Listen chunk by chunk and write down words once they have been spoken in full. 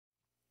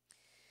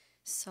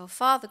So,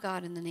 Father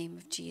God, in the name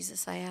of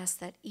Jesus, I ask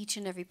that each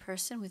and every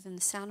person within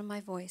the sound of my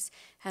voice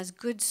has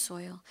good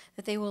soil,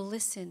 that they will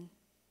listen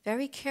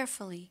very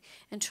carefully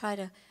and try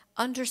to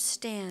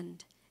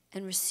understand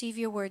and receive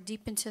your word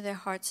deep into their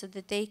hearts so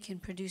that they can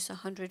produce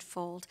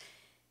 100-fold.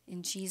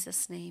 In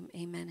Jesus' name,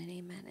 amen and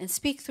amen. And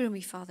speak through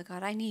me, Father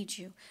God. I need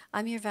you.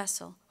 I'm your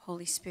vessel,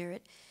 Holy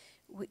Spirit.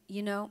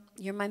 You know,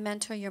 you're my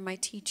mentor, you're my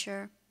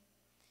teacher,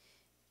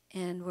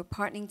 and we're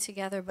partnering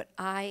together, but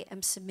I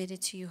am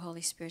submitted to you,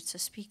 Holy Spirit, so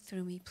speak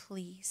through me,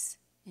 please.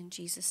 In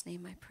Jesus'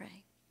 name I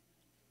pray.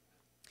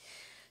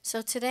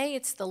 So today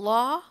it's the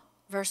law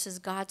versus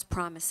God's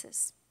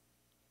promises.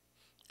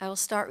 I will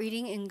start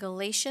reading in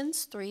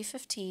Galatians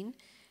 3:15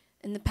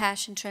 in the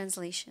Passion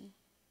Translation.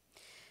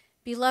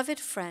 Beloved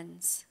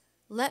friends,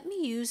 let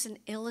me use an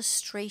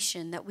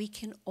illustration that we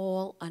can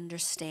all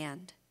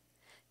understand.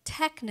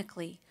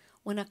 Technically,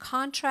 when a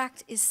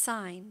contract is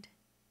signed,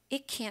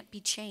 it can't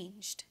be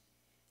changed.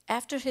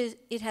 After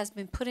it has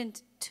been put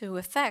into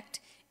effect,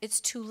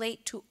 it's too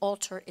late to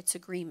alter its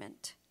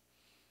agreement.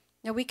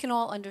 Now, we can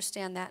all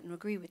understand that and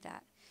agree with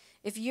that.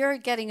 If you're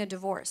getting a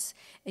divorce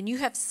and you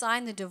have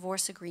signed the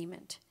divorce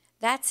agreement,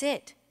 that's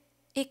it.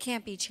 It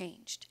can't be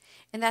changed.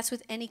 And that's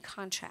with any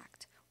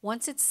contract.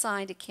 Once it's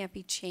signed, it can't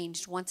be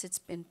changed once it's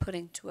been put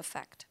into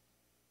effect.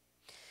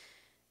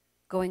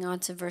 Going on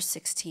to verse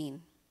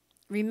 16.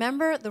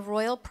 Remember the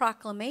royal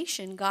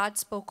proclamation God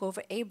spoke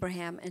over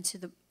Abraham and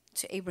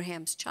to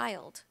Abraham's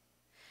child.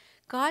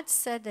 God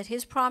said that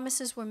his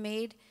promises were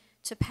made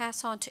to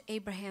pass on to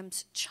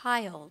Abraham's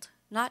child,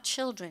 not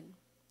children.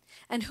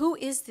 And who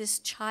is this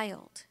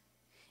child?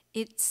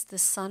 It's the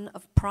son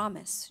of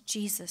promise,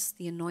 Jesus,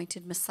 the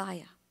anointed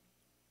Messiah.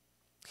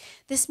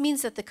 This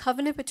means that the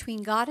covenant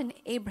between God and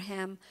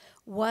Abraham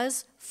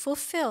was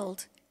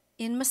fulfilled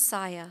in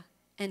Messiah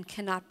and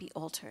cannot be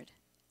altered.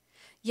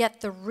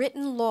 Yet the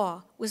written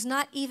law was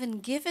not even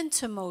given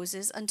to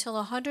Moses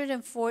until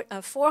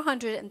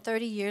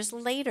 430 years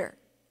later,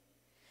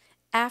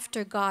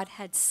 after God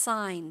had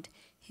signed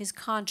his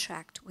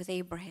contract with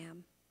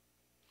Abraham.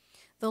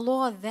 The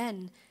law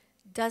then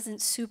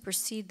doesn't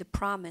supersede the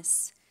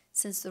promise,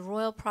 since the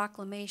royal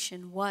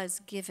proclamation was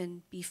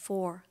given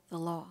before the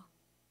law.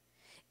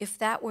 If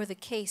that were the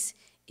case,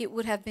 it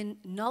would have been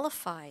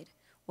nullified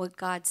what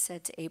God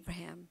said to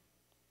Abraham.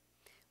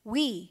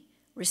 We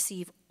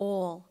receive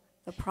all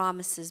the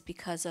promises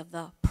because of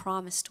the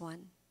promised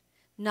one,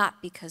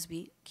 not because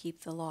we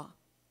keep the law.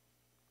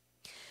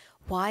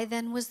 Why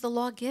then was the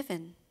law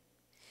given?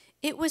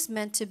 It was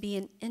meant to be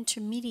an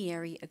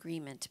intermediary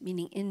agreement,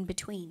 meaning in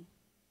between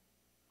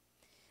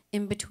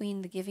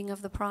the giving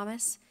of the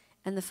promise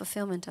and the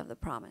fulfillment of the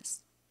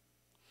promise,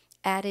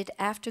 added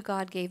after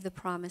God gave the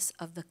promise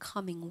of the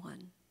coming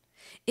one.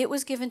 It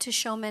was given to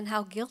show men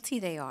how guilty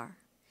they are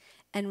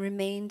and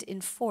remained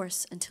in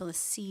force until a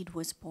seed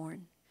was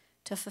born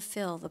to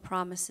fulfill the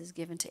promises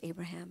given to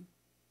Abraham.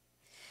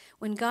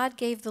 When God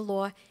gave the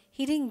law,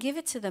 he didn't give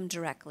it to them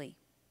directly,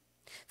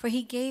 for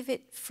he gave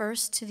it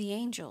first to the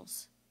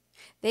angels.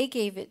 They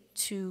gave it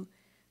to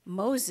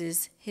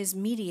Moses, his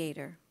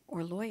mediator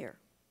or lawyer,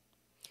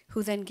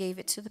 who then gave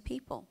it to the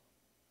people.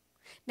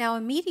 Now,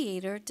 a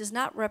mediator does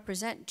not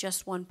represent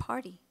just one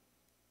party,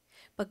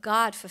 but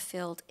God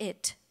fulfilled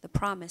it, the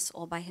promise,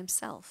 all by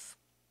himself.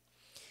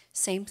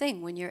 Same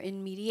thing when you're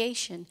in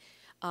mediation.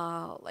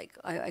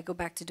 I go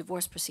back to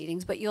divorce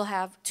proceedings, but you'll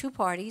have two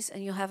parties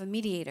and you'll have a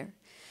mediator.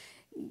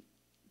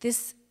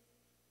 This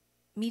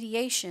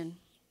mediation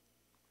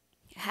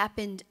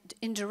happened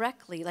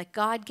indirectly, like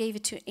God gave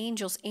it to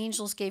angels,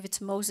 angels gave it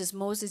to Moses,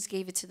 Moses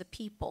gave it to the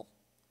people.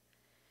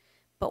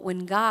 But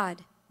when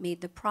God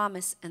made the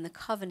promise and the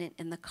covenant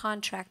and the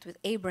contract with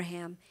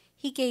Abraham,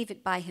 he gave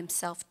it by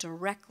himself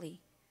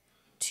directly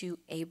to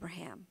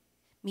Abraham,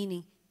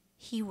 meaning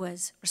he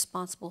was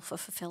responsible for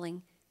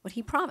fulfilling what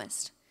he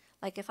promised.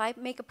 Like if I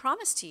make a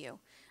promise to you,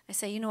 I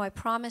say, I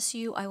promise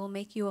you I will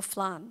make you a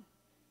flan.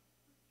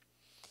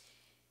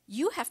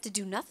 You have to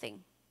do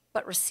nothing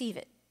but receive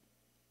it.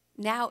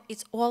 Now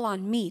it's all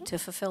on me to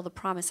fulfill the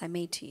promise I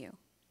made to you.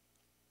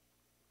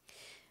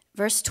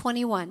 Verse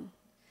 21.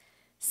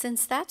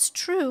 Since that's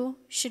true,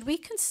 should we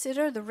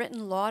consider the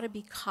written law to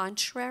be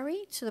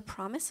contrary to the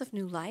promise of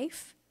new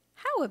life?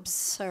 How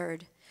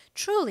absurd.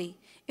 Truly,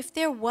 if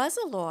there was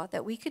a law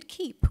that we could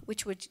keep,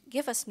 which would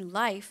give us new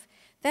life,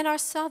 then our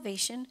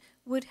salvation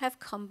would have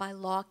come by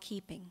law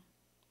keeping.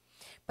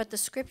 But the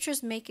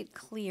scriptures make it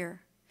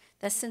clear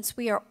that since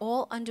we are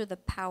all under the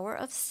power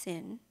of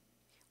sin,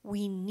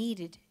 we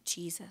needed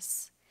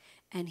Jesus,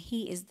 and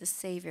he is the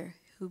Savior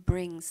who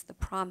brings the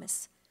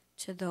promise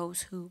to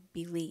those who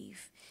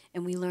believe.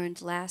 And we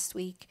learned last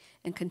week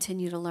and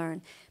continue to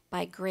learn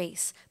by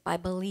grace, by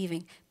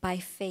believing, by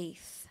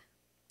faith.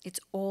 It's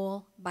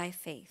all by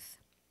faith.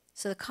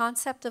 So the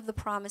concept of the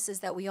promise is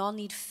that we all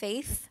need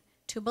faith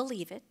to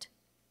believe it.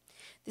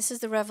 This is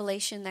the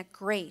revelation that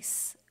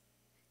grace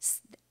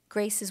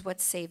is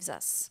what saves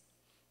us.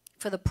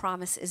 For the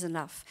promise is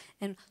enough.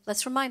 And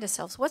let's remind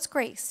ourselves, what's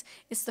grace?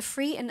 It's the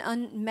free and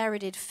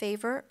unmerited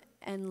favor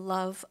and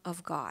love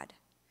of God.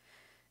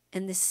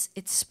 And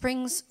it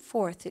springs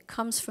forth. It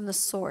comes from the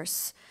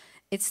source.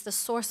 It's the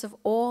source of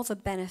all the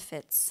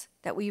benefits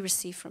that we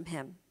receive from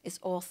him. It's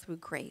all through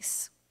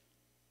grace.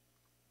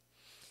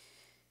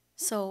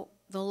 So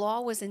the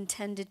law was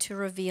intended to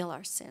reveal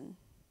our sin,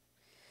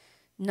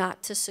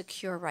 not to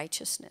secure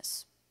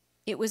righteousness.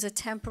 It was a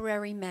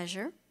temporary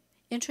measure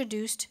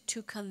introduced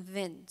to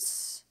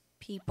convince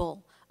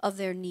people of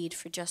their need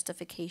for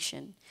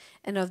justification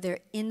and of their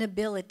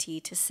inability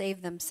to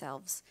save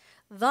themselves,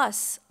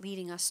 thus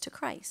leading us to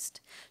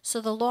Christ. So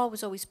the law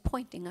was always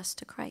pointing us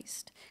to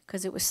Christ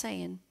because it was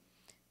saying,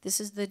 this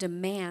is the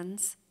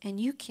demands and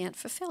you can't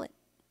fulfill it.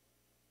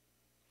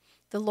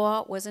 The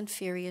law was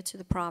inferior to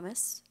the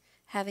promise,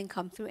 having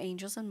come through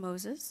angels and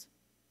Moses,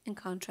 in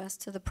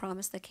contrast to the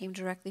promise that came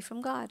directly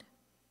from God,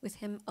 with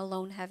him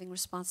alone having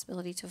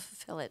responsibility to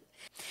fulfill it.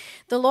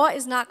 The law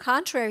is not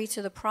contrary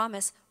to the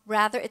promise,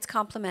 rather it's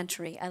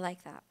complementary. I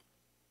like that.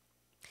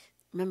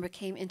 Remember, it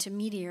came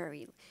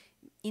intermediarily,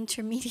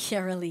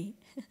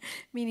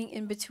 meaning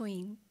in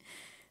between.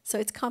 So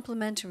it's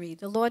complementary.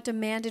 The law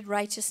demanded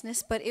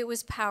righteousness, but it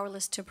was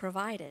powerless to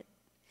provide it.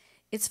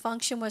 Its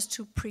function was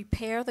to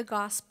prepare for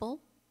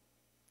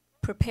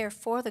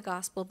the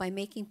gospel by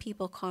making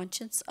people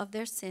conscious of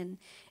their sin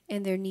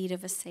and their need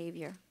of a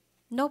Savior.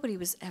 Nobody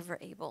was ever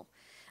able.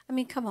 I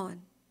mean, come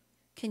on.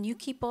 Can you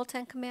keep all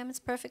 10 commandments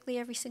perfectly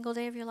every single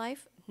day of your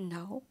life?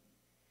 No.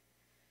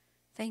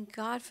 Thank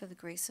God for the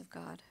grace of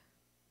God.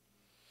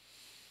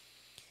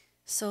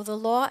 So the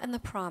law and the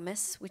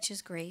promise, which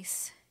is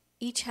grace,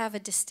 each have a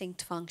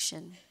distinct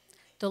function.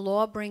 The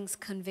law brings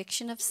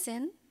conviction of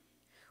sin,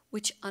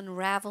 which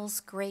unravels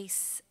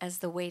grace as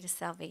the way to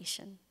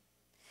salvation.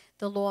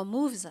 The law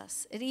moves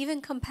us. It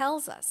even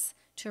compels us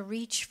to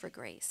reach for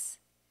grace.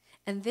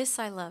 And this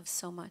I love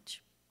so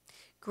much.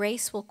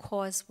 Grace will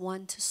cause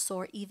one to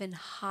soar even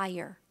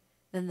higher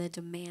than the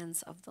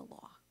demands of the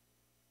law.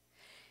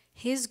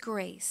 His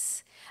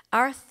grace,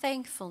 our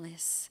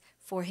thankfulness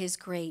for his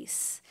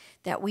grace,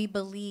 that we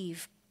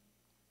believe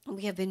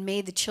we have been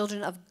made the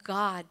children of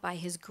God by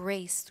his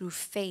grace through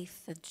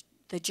faith,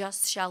 the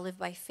just shall live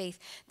by faith.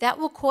 That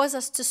will cause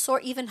us to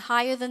soar even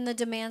higher than the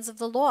demands of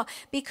the law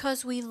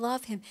because we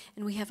love him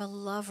and we have a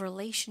love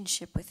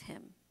relationship with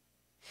him.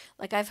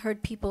 Like I've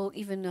heard people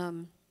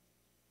even,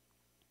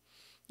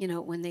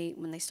 when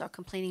they start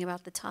complaining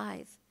about the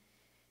tithe.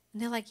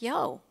 And they're like,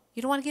 yo,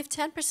 you don't want to give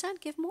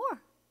 10%? Give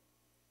more.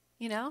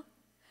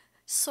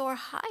 Soar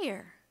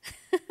higher.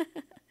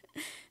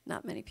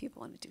 Not many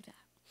people want to do that.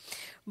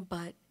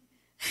 But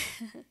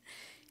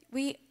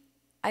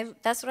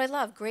that's what I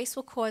love. Grace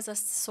will cause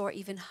us to soar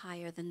even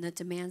higher than the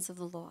demands of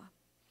the law.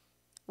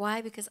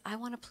 Why? Because I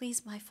want to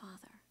please my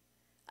Father.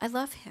 I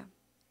love him.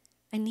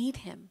 I need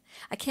him.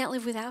 I can't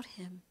live without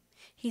him.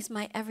 He's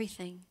my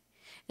everything.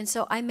 And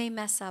so I may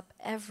mess up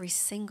every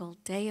single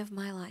day of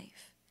my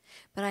life.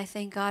 But I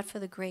thank God for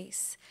the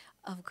grace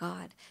of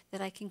God that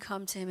I can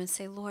come to him and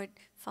say, Lord,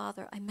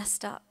 Father, I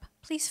messed up.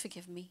 Please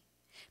forgive me.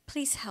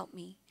 Please help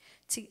me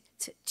to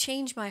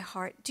change my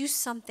heart. Do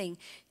something.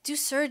 Do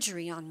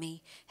surgery on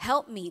me.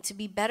 Help me to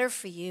be better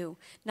for you.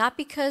 Not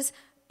because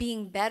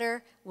being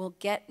better will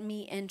get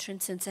me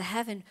entrance into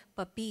heaven,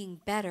 but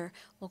being better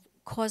will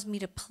cause me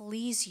to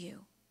please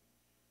you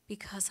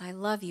because I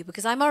love you,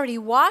 because I'm already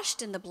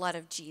washed in the blood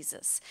of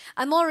Jesus.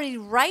 I'm already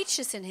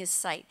righteous in his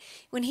sight.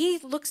 When he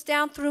looks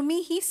down through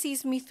me, he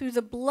sees me through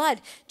the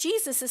blood.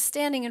 Jesus is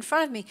standing in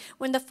front of me.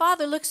 When the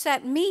Father looks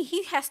at me,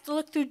 he has to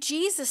look through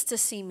Jesus to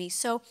see me.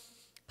 So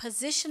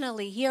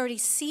positionally, he already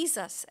sees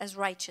us as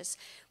righteous.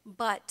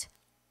 But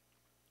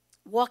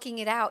walking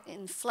it out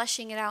and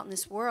fleshing it out in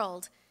this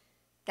world,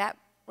 that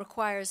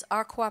requires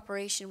our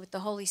cooperation with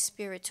the Holy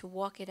Spirit to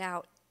walk it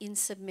out in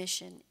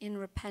submission, in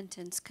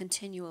repentance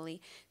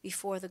continually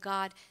before the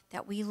God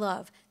that we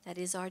love, that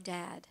is our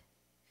dad,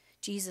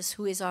 Jesus,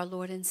 who is our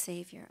Lord and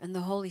Savior, and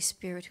the Holy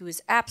Spirit, who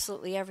is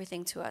absolutely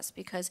everything to us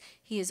because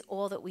he is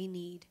all that we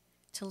need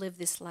to live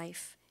this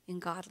life in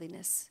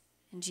godliness.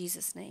 In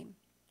Jesus' name.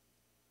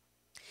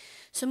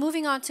 So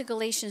moving on to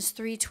Galatians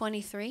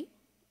 3:23,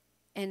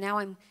 and now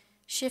I'm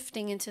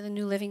shifting into the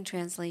New Living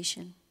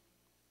Translation.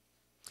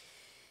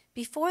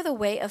 Before the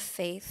way of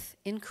faith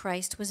in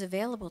Christ was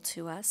available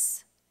to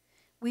us,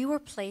 we were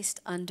placed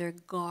under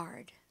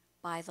guard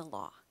by the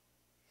law.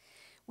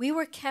 We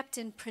were kept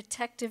in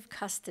protective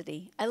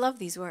custody. I love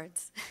these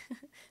words,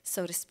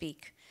 so to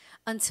speak,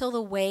 until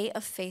the way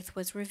of faith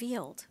was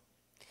revealed.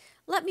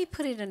 Let me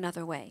put it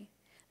another way.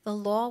 The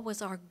law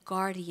was our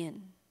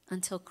guardian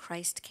until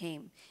Christ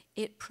came.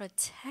 It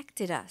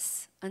protected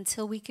us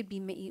until we could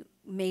be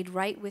made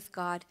right with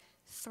God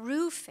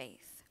through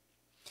faith.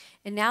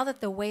 And now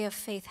that the way of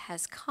faith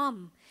has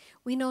come,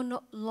 we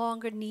no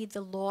longer need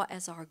the law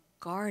as our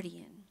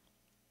guardian.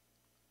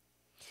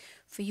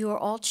 For you are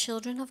all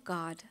children of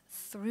God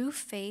through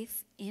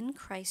faith in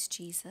Christ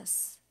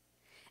Jesus.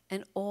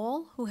 And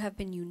all who have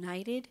been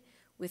united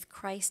with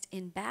Christ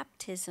in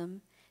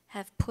baptism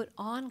have put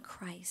on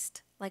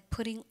Christ, like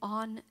putting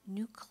on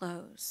new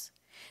clothes.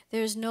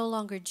 There is no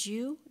longer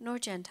Jew nor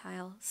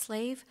Gentile,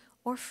 slave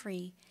or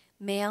free,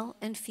 male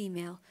and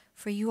female,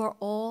 for you are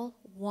all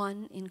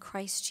one in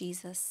Christ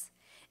Jesus.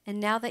 And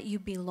now that you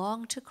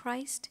belong to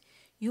Christ,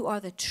 you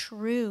are the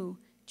true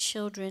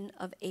children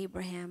of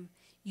Abraham.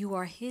 You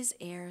are his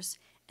heirs,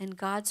 and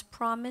God's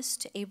promise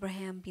to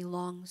Abraham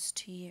belongs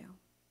to you.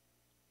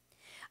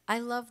 I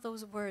love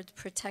those words,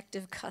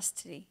 protective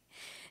custody.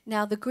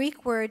 Now, the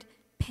Greek word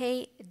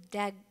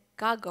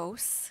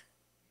pedagogos,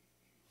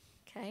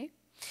 okay,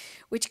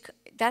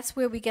 that's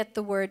where we get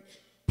the word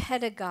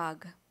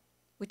pedagogue,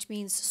 which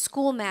means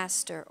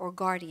schoolmaster or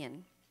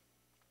guardian.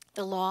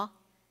 The law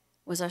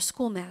was our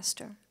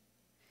schoolmaster.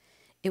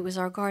 It was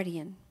our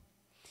guardian.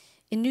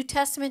 In New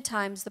Testament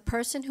times, the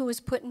person who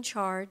was put in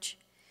charge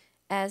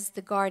as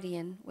the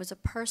guardian was a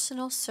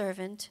personal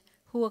servant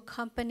who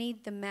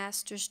accompanied the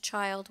master's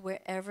child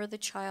wherever the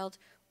child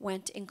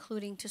went,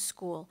 including to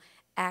school,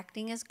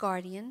 acting as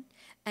guardian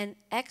and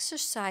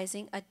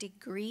exercising a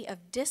degree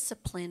of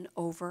discipline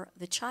over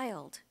the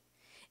child.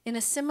 In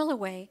a similar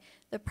way,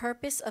 the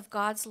purpose of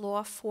God's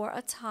law for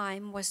a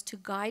time was to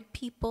guide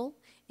people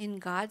in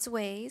God's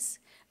ways,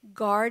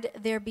 guard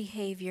their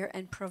behavior,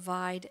 and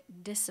provide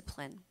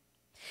discipline.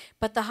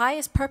 But the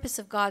highest purpose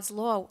of God's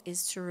law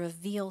is to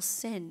reveal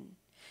sin,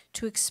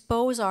 to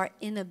expose our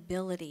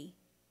inability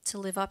to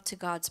live up to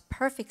God's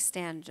perfect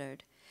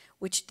standard,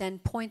 which then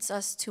points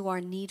us to our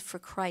need for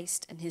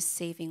Christ and his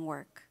saving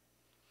work.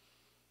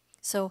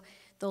 So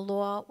the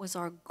law was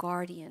our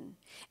guardian,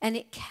 and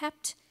it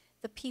kept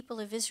the people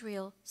of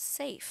Israel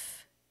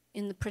safe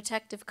in the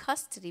protective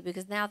custody,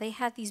 because now they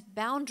had these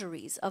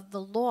boundaries of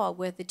the law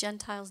where the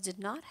Gentiles did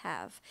not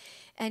have.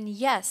 And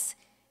yes,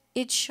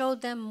 it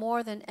showed them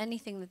more than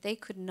anything that they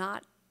could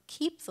not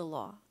keep the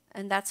law.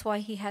 And that's why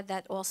he had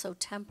that also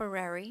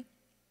temporary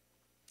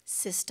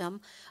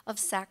system of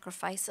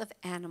sacrifice of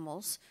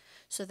animals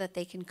so that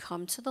they can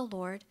come to the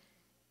Lord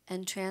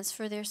and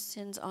transfer their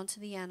sins onto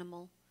the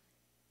animal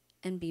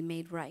and be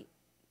made right.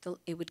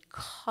 It would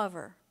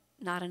cover,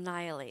 not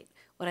annihilate.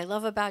 What I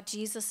love about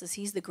Jesus is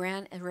he's the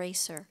grand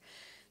eraser.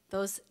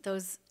 Those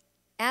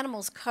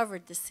animals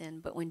covered the sin,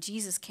 but when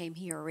Jesus came,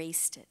 he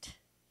erased it.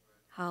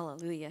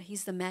 Hallelujah.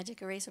 He's the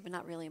magic eraser, but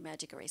not really a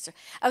magic eraser.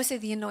 I would say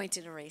the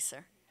anointed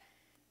eraser.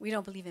 We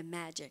don't believe in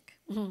magic.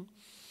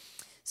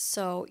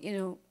 So,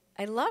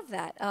 I love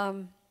that.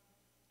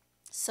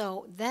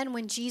 So then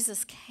when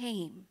Jesus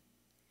came,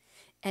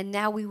 and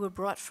now we were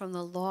brought from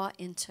the law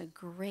into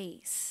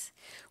grace,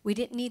 we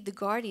didn't need the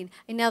guardian.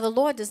 And now the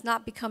law does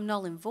not become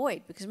null and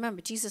void, because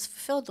remember, Jesus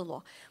fulfilled the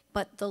law.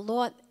 But the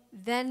law,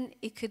 then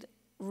it could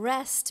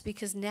rest,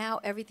 because now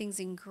everything's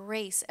in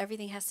grace.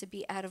 Everything has to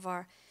be out of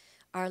our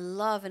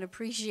love and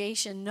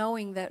appreciation,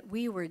 knowing that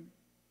we were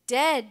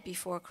dead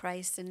before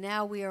Christ, and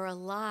now we are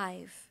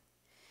alive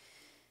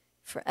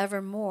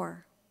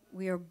forevermore.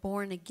 We are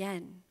born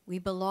again. We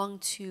belong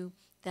to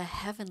the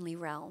heavenly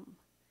realm.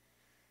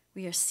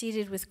 We are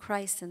seated with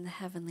Christ in the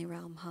heavenly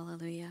realm.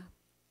 Hallelujah.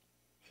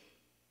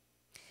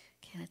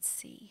 Okay, let's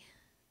see.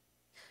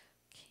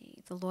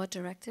 Okay, the law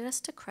directed us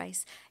to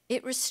Christ.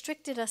 It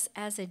restricted us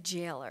as a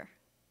jailer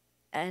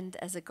and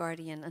as a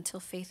guardian until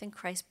faith in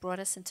Christ brought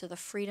us into the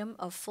freedom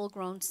of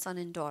full-grown sons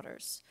and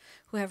daughters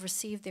who have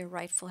received their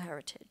rightful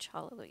heritage.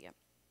 Hallelujah.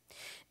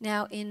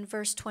 Now, in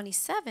verse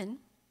 27,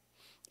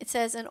 it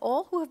says, and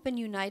all who have been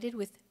united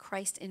with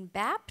Christ in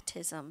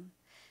baptism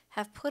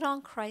have put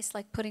on Christ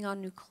like putting on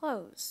new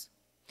clothes.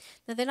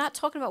 Now, they're not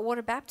talking about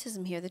water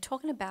baptism here. They're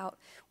talking about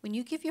when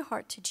you give your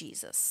heart to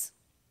Jesus,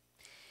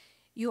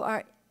 you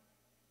are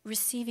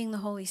receiving the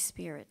Holy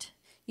Spirit.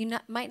 You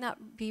might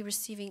not be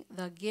receiving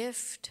the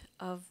gift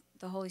of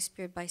the Holy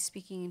Spirit by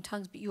speaking in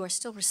tongues, but you are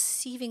still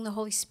receiving the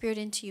Holy Spirit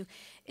into you.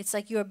 It's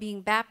like you are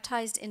being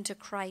baptized into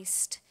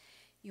Christ.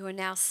 You are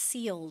now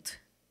sealed,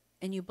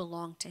 and you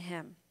belong to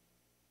him.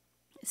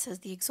 It says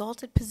the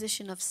exalted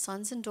position of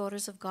sons and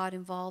daughters of God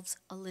involves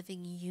a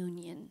living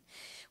union.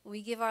 When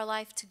we give our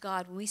life to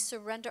God, when we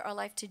surrender our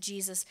life to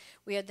Jesus,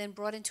 we are then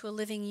brought into a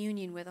living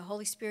union where the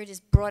Holy Spirit is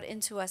brought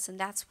into us, and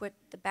that's what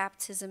the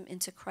baptism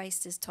into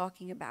Christ is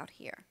talking about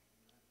here.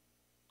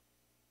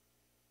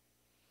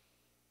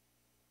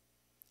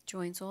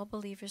 Joins all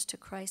believers to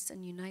Christ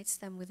and unites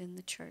them within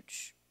the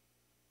church.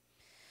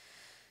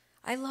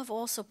 I love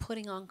also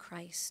putting on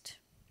Christ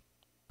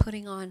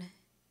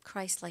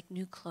like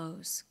new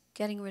clothes,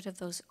 getting rid of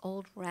those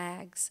old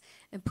rags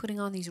and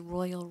putting on these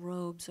royal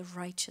robes of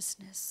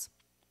righteousness,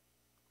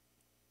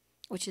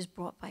 which is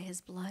brought by his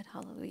blood.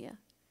 Hallelujah.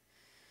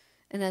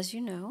 And as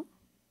you know,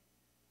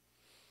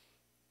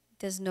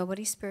 there's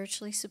nobody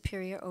spiritually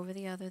superior over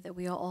the other, that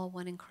we are all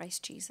one in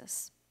Christ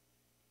Jesus.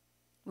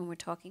 When we're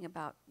talking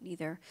about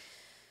neither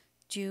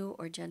Jew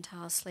or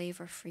Gentile, slave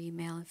or free,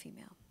 male and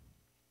female.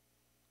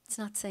 It's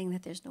not saying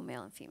that there's no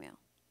male and female.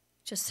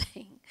 Just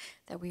saying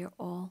that we are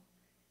all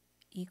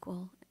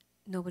equal,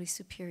 nobody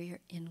superior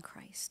in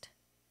Christ.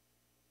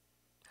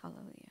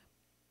 Hallelujah.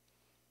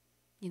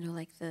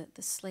 Like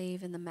the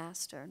slave and the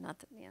master,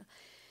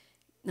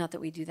 not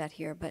that we do that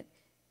here, but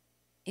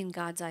in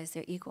God's eyes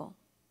they're equal.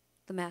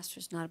 The master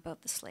is not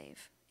above the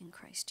slave in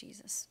Christ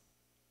Jesus.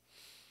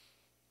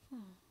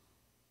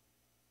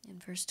 In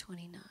verse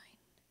 29.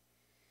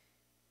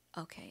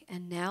 Okay,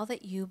 and now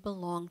that you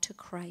belong to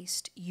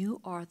Christ,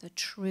 you are the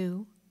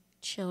true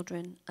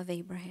children of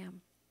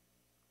Abraham.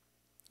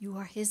 You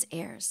are his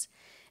heirs.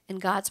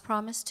 And God's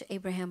promise to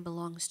Abraham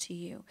belongs to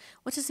you.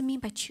 What does it mean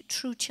by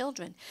true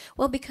children?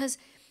 Well, because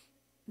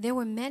there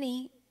were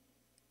many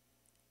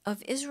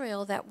of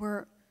Israel that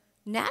were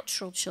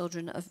natural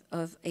children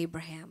of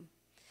Abraham.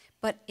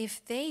 But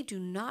if they do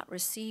not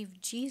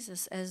receive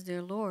Jesus as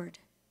their Lord,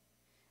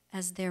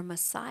 as their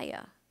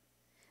Messiah,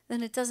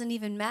 then it doesn't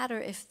even matter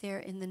if they're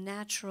in the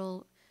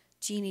natural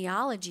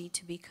genealogy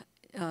to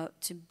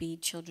be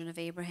children of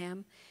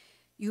Abraham.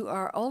 You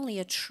are only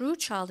a true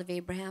child of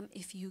Abraham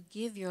if you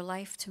give your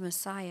life to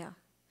Messiah,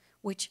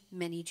 which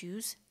many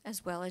Jews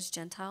as well as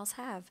Gentiles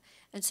have.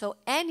 And so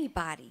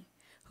anybody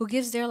who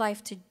gives their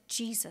life to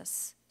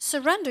Jesus,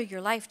 surrender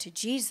your life to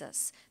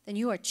Jesus, then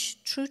you are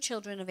true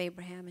children of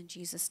Abraham in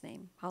Jesus'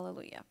 name.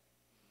 Hallelujah.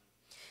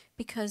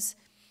 Because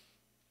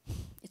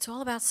it's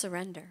all about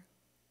surrender.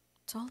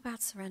 It's all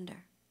about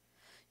surrender.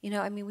 You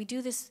know, I mean, we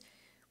do this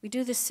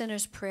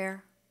sinner's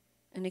prayer,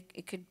 and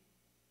it could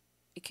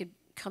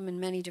come in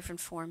many different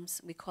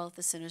forms. We call it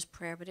the sinner's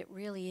prayer, but it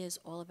really is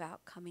all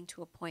about coming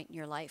to a point in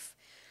your life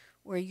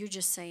where you're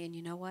just saying,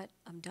 you know what,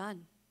 I'm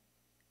done.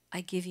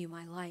 I give you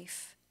my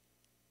life.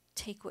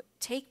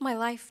 Take my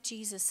life,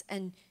 Jesus,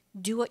 and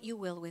do what you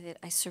will with it.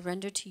 I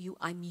surrender to you.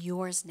 I'm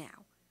yours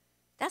now.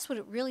 That's what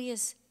it really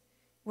is.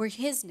 We're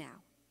his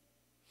now.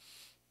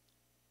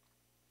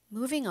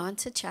 Moving on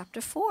to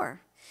chapter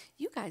 4.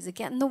 You guys are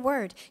getting the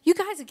word. You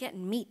guys are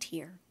getting meat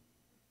here.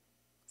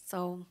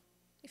 So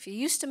if you're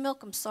used to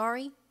milk, I'm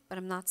sorry, but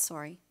I'm not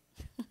sorry.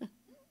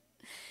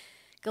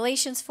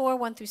 Galatians 4,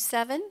 1 through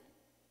 7.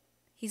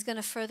 He's going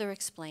to further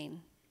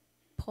explain.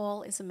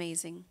 Paul is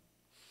amazing.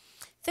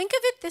 Think of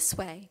it this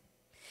way.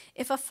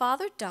 If a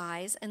father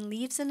dies and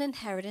leaves an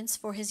inheritance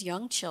for his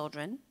young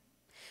children,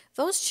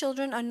 those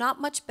children are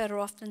not much better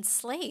off than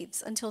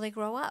slaves until they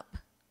grow up,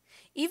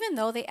 even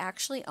though they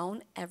actually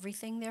own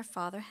everything their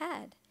father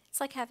had. It's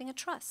like having a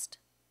trust.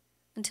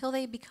 Until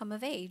they become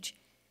of age,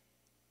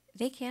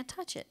 they can't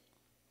touch it.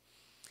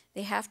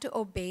 They have to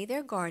obey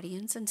their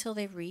guardians until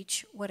they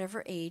reach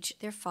whatever age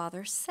their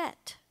father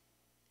set.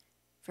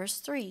 Verse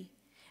 3,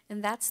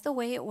 and that's the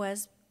way it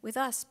was with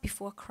us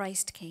before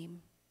Christ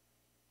came.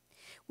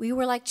 We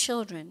were like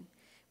children.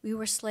 We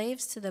were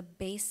slaves to the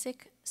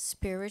basic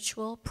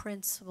spiritual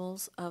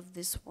principles of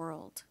this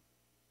world.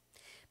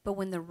 But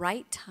when the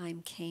right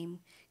time came,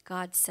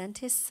 God sent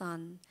his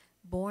Son,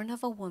 born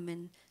of a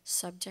woman,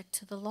 subject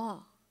to the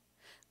law.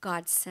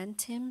 God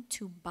sent him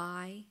to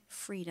buy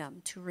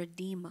freedom, to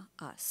redeem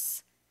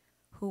us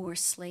who were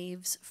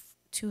slaves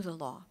to the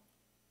law,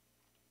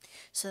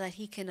 so that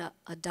he can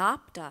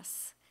adopt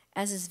us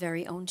as his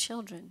very own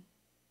children.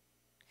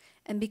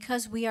 And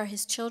because we are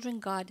his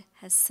children, God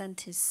has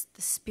sent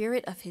the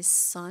Spirit of his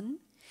Son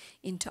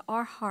into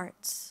our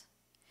hearts,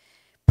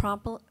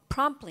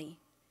 prompting,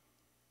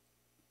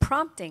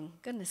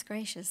 goodness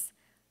gracious,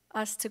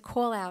 us to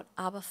call out,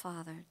 Abba,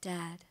 Father,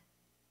 Dad.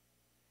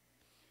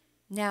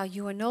 Now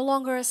you are no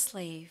longer a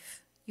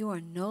slave. You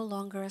are no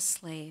longer a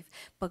slave,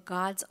 but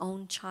God's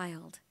own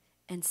child.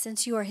 And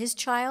since you are his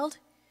child,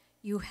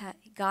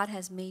 God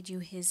has made you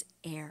his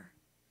heir.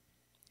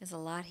 There's a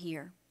lot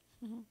here.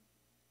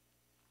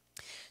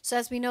 So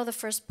as we know, the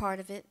first part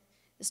of it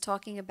is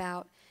talking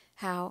about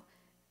how,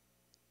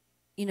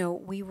 you know,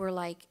 we were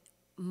like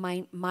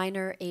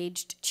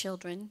minor-aged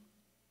children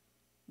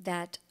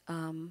that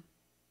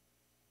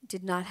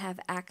did not have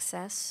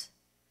access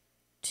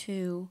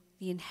to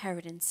the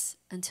inheritance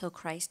until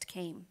Christ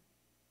came.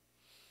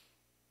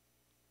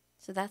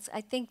 So that's, I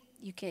think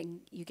you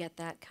get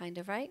that kind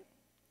of, right?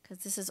 Because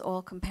this is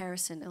all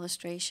comparison,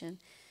 illustration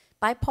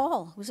by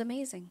Paul, who's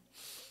amazing.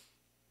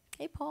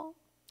 Hey, Paul.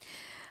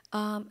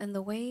 And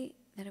the way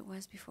that it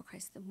was before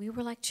Christ, we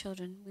were like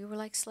children, we were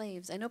like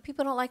slaves. I know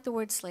people don't like the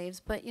word slaves,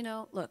 but you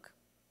know, look,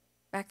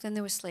 back then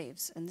there were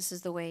slaves, and this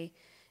is the way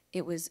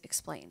it was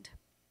explained.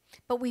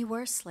 But we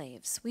were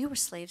slaves. We were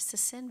slaves to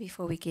sin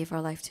before we gave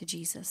our life to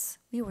Jesus.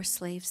 We were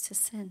slaves to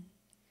sin.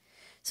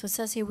 So it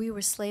says here, we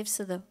were slaves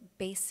to the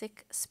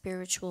basic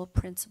spiritual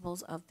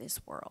principles of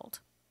this world.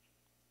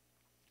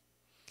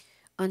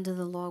 Under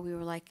the law, we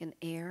were like an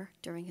heir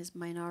during his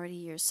minority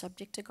years,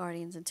 subject to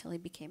guardians until he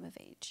became of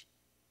age.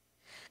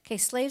 Okay,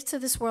 slaves to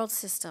this world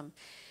system.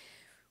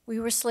 We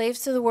were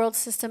slaves to the world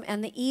system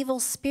and the evil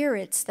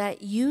spirits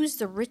that use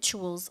the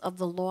rituals of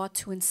the law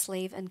to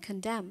enslave and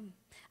condemn.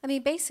 I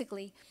mean,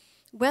 basically,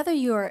 whether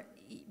you're,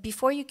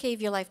 before you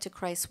gave your life to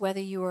Christ,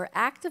 whether you were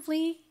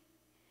actively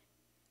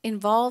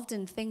involved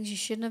in things you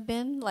shouldn't have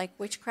been, like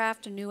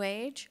witchcraft or New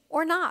Age,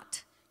 or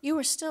not, you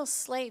were still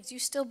slaves. You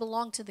still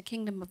belonged to the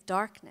kingdom of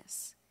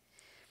darkness.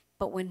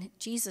 But when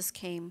Jesus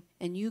came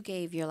and you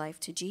gave your life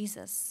to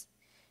Jesus,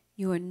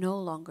 you are no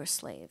longer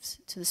slaves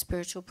to the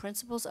spiritual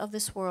principles of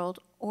this world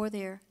or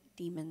their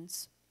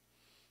demons.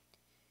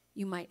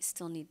 You might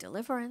still need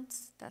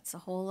deliverance. That's a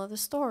whole other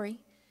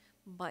story.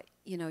 But,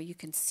 you know, you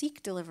can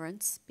seek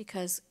deliverance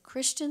because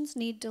Christians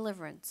need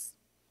deliverance.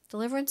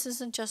 Deliverance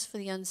isn't just for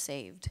the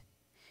unsaved.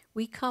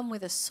 We come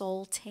with a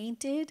soul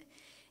tainted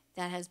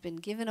that has been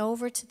given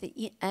over to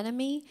the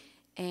enemy.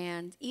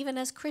 And even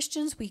as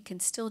Christians, we can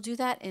still do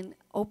that and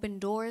open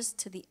doors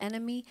to the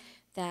enemy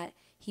that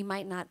he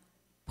might not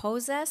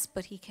possess,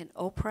 but he can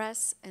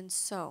oppress. And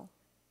so,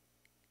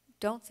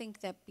 don't think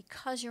that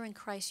because you're in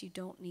Christ, you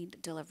don't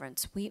need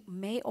deliverance. We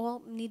may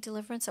all need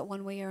deliverance at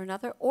one way or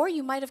another, or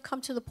you might have come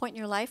to the point in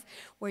your life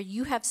where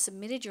you have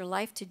submitted your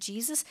life to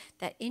Jesus,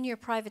 that in your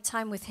private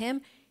time with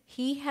him,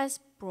 he has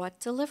brought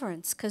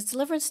deliverance. Because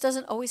deliverance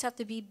doesn't always have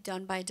to be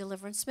done by a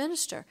deliverance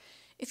minister.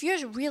 If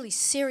you're really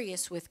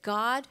serious with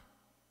God,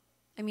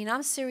 I mean,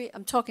 I'm serious.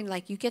 I'm talking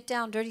like you get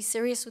down dirty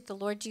serious with the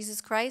Lord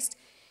Jesus Christ,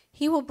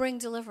 he will bring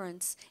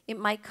deliverance. It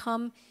might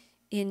come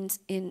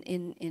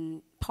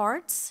in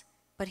parts,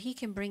 but he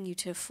can bring you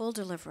to full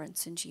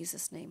deliverance in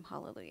Jesus' name.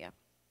 Hallelujah.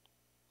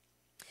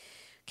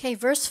 Okay,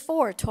 verse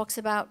 4 talks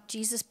about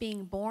Jesus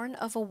being born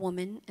of a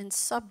woman and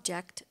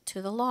subject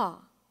to the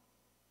law.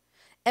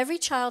 Every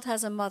child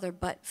has a mother,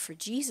 but for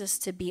Jesus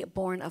to be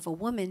born of a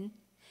woman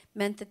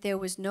meant that there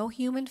was no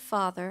human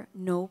father,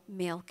 no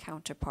male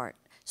counterpart.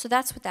 So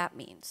that's what that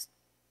means.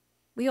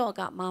 We all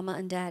got mama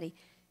and daddy.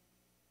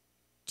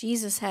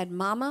 Jesus had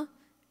mama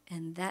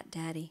and that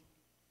daddy.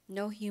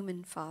 No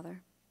human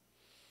father.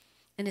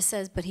 And it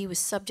says, but he was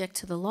subject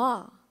to the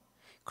law.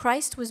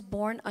 Christ was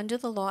born under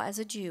the law as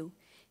a Jew.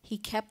 He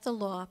kept the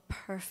law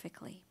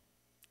perfectly,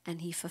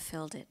 and he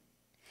fulfilled it,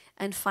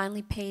 and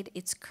finally paid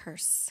its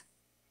curse.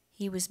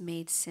 He was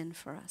made sin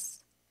for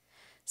us.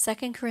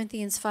 2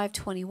 Corinthians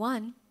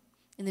 5:21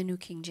 in the New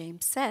King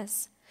James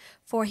says,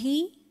 for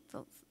he,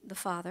 the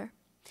Father,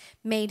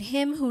 made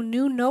him who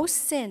knew no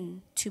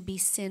sin to be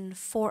sin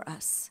for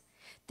us,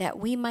 that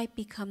we might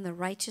become the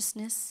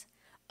righteousness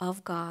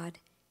of God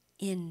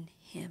in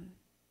him.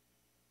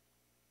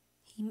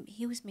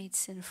 He was made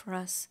sin for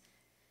us.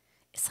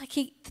 It's like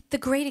the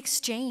great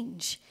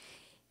exchange.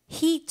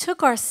 He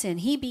took our sin.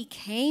 He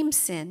became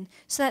sin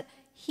so that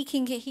he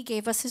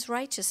gave us his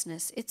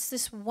righteousness. It's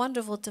this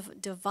wonderful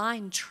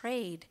divine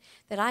trade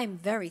that I'm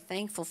very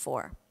thankful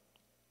for.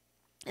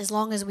 As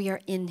long as we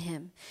are in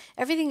him.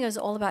 Everything is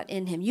all about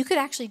in him. You could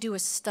actually do a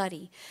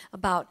study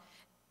about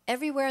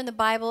everywhere in the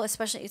Bible,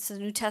 especially it's the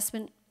New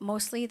Testament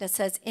mostly, that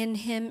says in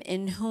him,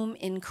 in whom,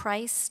 in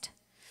Christ.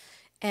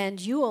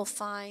 And you will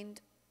find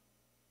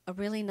a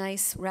really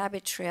nice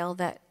rabbit trail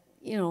that,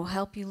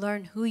 help you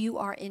learn who you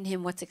are in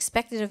him, what's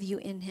expected of you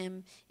in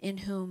him, in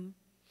whom,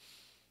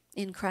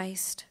 in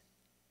Christ.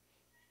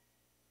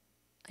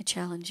 I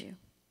challenge you.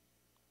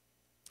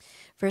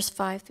 Verse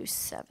 5 through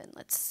 7,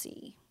 let's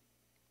see.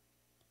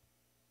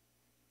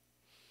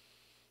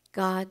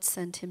 God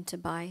sent him to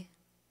buy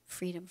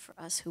freedom for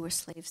us who were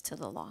slaves to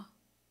the law.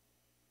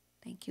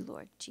 Thank you,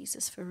 Lord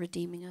Jesus, for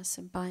redeeming us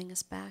and buying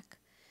us back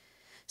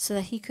so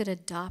that he could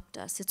adopt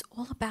us. It's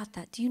all about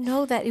that. Do you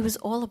know that it was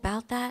all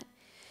about that?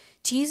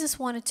 Jesus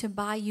wanted to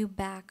buy you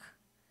back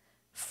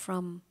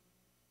from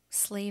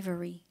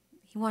slavery.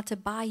 He wanted to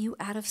buy you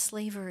out of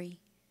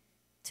slavery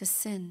to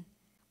sin.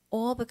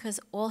 All because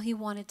all he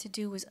wanted to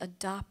do was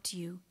adopt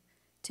you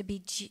to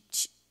be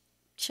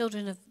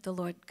children of the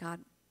Lord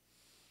God.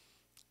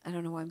 I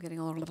don't know why I'm getting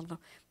a little,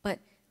 but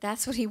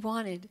that's what he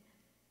wanted.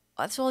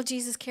 That's all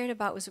Jesus cared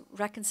about, was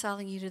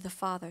reconciling you to the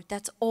Father.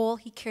 That's all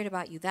he cared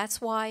about you. That's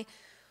why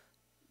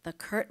the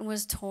curtain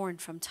was torn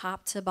from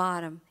top to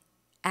bottom.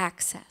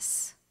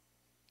 Access.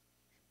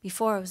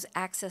 Before it was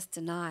access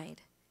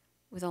denied,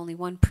 with only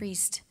one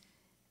priest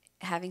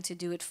having to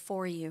do it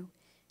for you.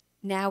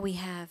 Now we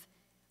have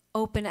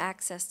open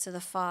access to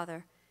the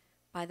Father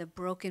by the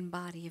broken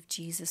body of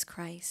Jesus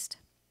Christ.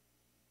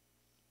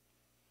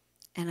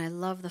 And I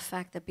love the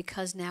fact that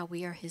because now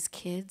we are his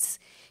kids,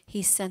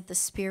 he sent the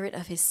Spirit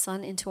of his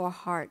Son into our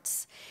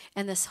hearts.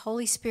 And this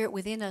Holy Spirit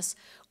within us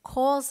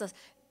calls us,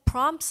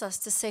 prompts us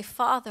to say,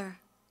 Father,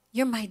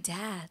 you're my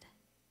dad.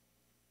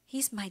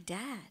 He's my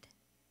dad.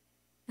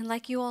 And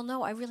like you all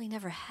know, I really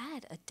never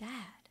had a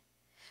dad.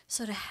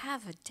 So to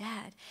have a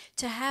dad,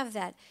 to have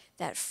that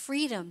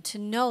freedom to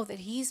know that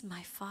he's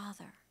my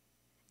Father.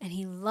 And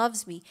he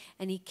loves me,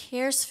 and he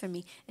cares for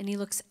me, and he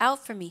looks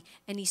out for me,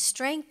 and he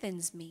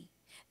strengthens me.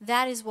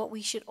 That is what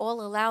we should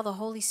all allow the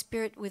Holy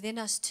Spirit within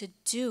us to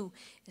do,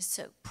 is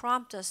to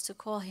prompt us to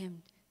call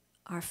him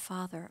our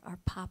Father, our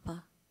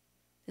Papa.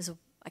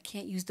 I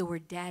can't use the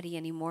word daddy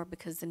anymore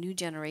because the new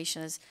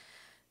generation has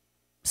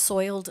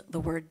soiled the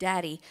word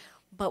daddy,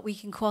 but we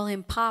can call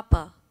him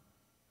Papa.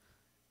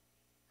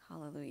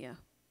 Hallelujah.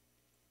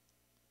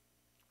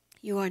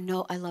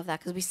 I love that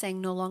because we sang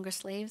no longer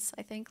slaves,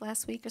 I think,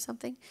 last week or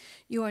something.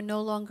 You are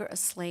no longer a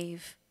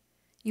slave.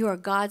 You are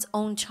God's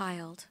own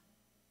child.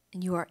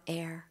 And you are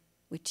heir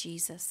with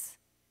Jesus.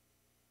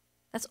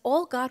 That's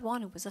all God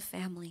wanted, was a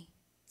family.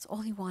 That's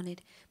all he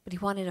wanted. But he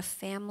wanted a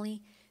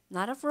family,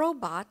 not of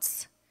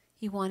robots.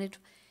 He wanted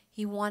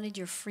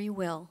your free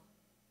will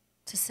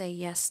to say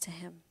yes to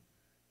him.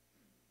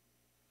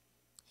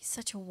 He's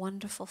such a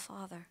wonderful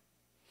Father.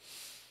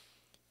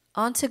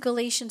 On to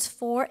Galatians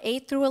 4,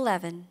 8 through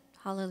 11.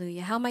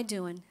 Hallelujah. How am I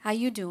doing? How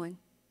you doing?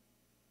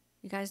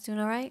 You guys doing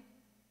all right?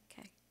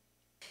 Okay.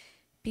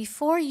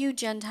 Before you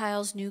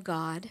Gentiles knew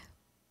God,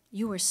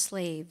 you were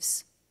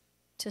slaves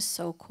to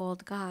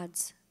so-called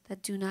gods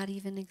that do not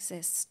even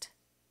exist.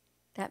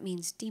 That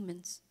means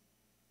demons.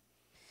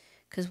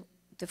 Because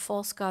the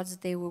false gods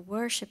that they were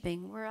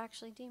worshiping were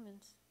actually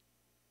demons.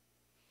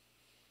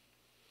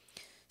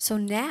 So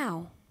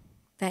now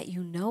that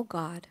you know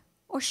God,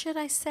 or should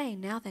I say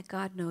now that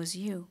God knows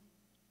you,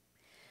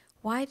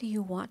 why do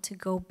you want to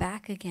go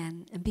back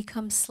again and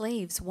become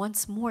slaves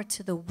once more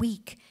to the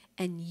weak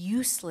and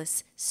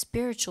useless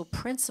spiritual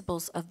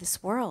principles of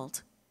this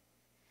world?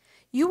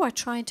 You are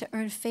trying to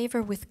earn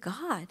favor with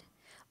God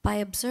by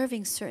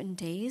observing certain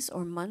days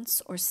or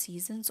months or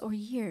seasons or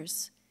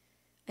years.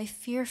 I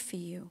fear for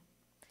you.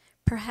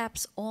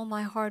 Perhaps all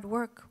my hard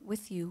work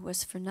with you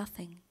was for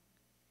nothing.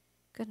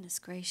 Goodness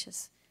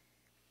gracious.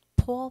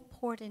 Paul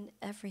poured in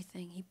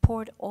everything. He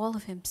poured all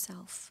of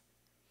himself.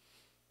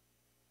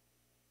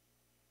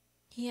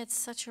 He had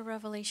such a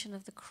revelation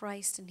of the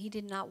Christ, and he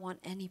did not want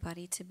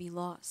anybody to be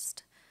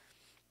lost.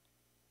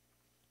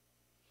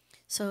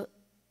 So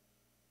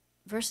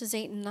verses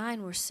 8 and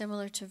 9 were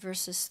similar to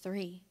verses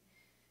 3,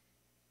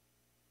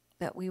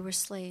 that we were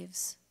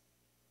slaves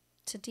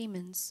to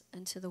demons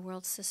and to the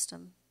world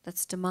system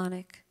that's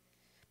demonic.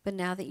 But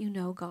now that you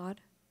know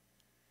God,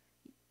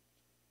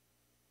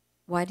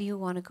 why do you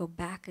want to go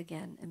back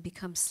again and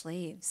become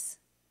slaves?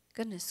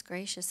 Goodness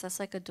gracious, that's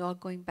like a dog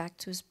going back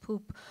to his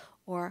poop.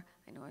 Or,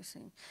 I know I was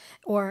saying,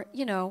 or,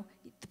 you know,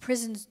 the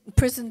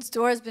prison's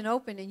door has been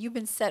opened and you've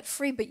been set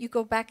free, but you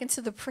go back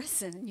into the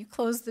prison and you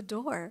close the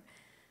door.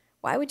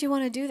 Why would you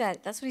want to do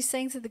that? That's what he's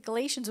saying to the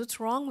Galatians.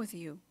 What's wrong with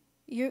you?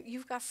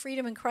 You've got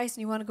freedom in Christ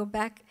and you want to go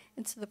back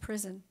into the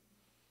prison,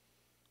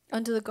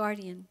 under the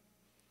guardian.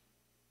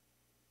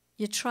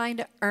 You're trying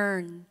to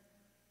earn.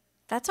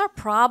 That's our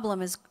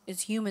problem as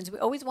humans. We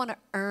always want to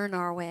earn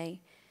our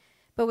way.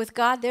 But with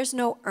God, there's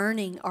no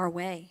earning our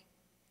way.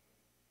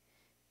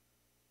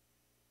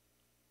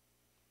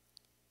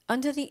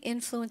 Under the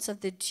influence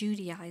of the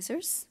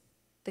Judaizers,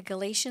 the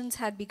Galatians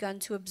had begun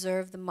to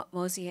observe the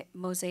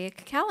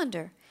Mosaic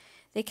calendar.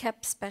 They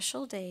kept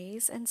special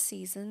days and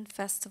seasonal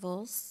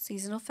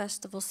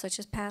festivals such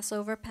as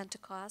Passover,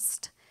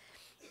 Pentecost,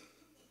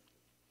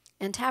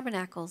 and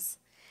Tabernacles.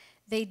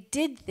 They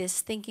did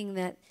this thinking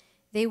that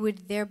they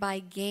would thereby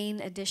gain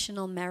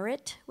additional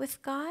merit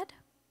with God.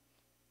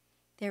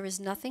 There is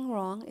nothing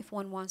wrong if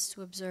one wants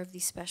to observe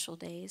these special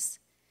days.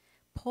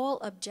 Paul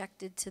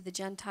objected to the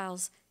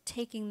Gentiles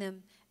taking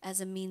them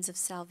as a means of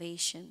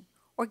salvation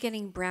or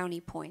getting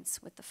brownie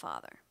points with the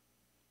Father.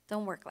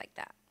 Don't work like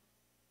that.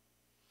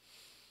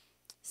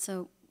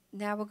 So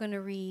now we're going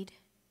to read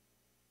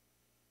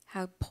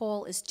how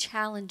Paul is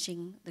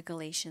challenging the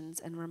Galatians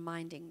and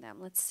reminding them.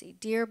 Let's see.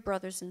 Dear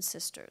brothers and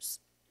sisters,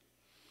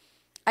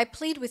 I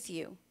plead with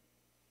you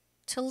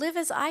to live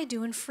as I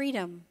do in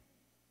freedom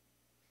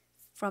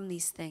from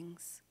these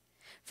things.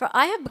 For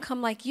I have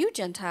become like you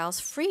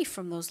Gentiles, free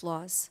from those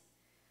laws.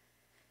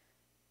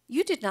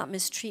 You did not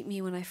mistreat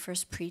me when I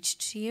first preached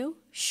to you.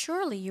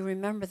 Surely you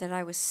remember that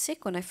I was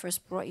sick when I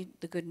first brought you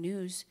the good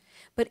news.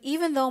 But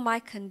even though my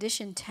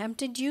condition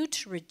tempted you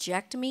to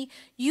reject me,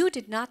 you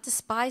did not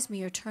despise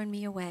me or turn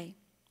me away.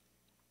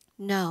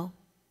 No,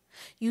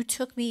 you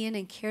took me in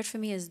and cared for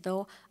me as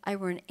though I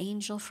were an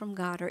angel from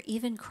God or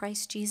even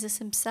Christ Jesus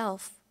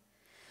himself.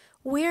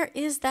 Where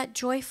is that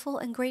joyful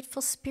and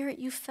grateful spirit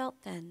you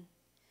felt then?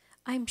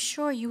 I am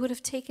sure you would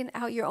have taken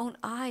out your own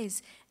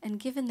eyes and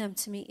given them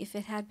to me if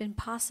it had been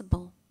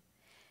possible.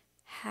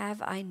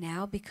 Have I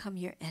now become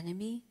your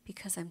enemy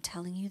because I'm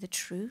telling you the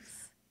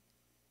truth?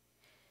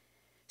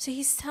 So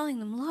he's telling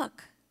them,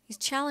 look, he's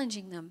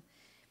challenging them.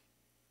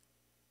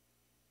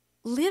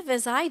 Live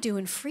as I do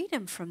in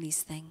freedom from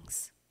these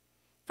things.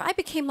 For I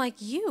became like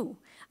you.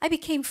 I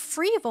became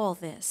free of all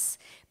this.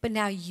 But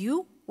now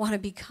you want to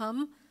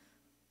become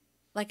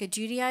like a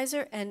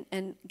Judaizer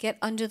and get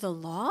under the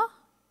law?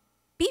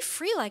 Be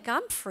free like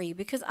I'm free,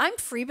 because I'm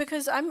free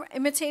because I'm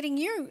imitating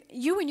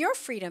you and your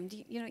freedom.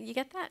 You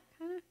get that?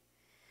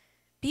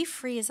 Be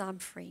free as I'm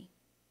free.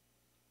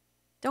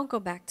 Don't go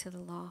back to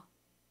the law.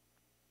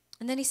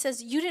 And then he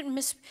says, you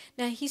didn't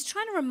Now he's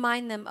trying to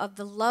remind them of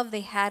the love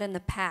they had in the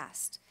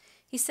past.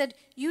 He said,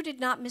 you did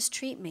not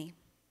mistreat me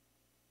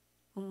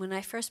when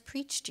I first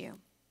preached you.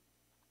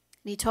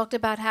 And he talked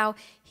about how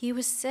he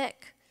was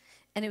sick,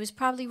 and it was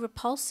probably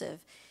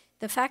repulsive.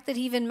 The fact that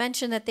he even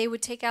mentioned that they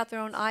would take out their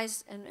own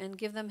eyes and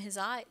give them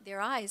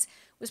their eyes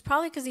was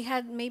probably because he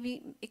had,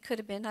 maybe it could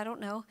have been, I don't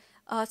know,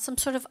 some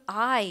sort of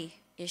eye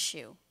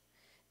issue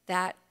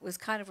that was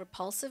kind of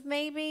repulsive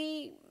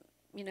maybe.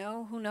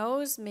 Who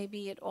knows?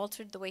 Maybe it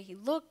altered the way he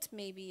looked.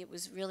 Maybe it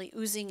was really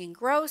oozing and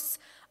gross.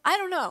 I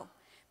don't know.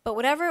 But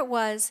whatever it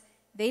was,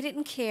 they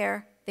didn't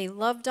care. They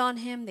loved on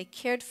him. They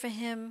cared for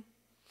him.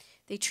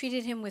 They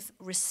treated him with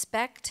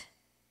respect.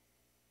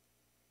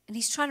 And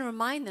he's trying to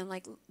remind them,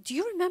 like, do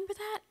you remember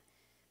that?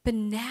 But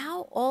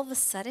now, all of a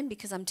sudden,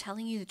 because I'm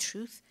telling you the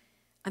truth,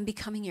 I'm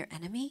becoming your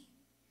enemy?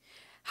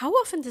 How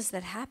often does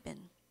that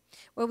happen?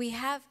 Where we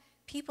have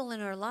people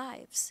in our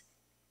lives,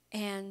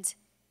 and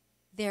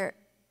they're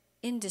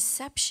in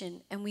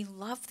deception, and we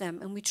love them,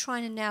 and we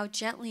try to now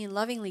gently and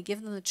lovingly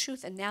give them the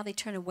truth, and now they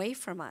turn away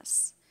from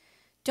us.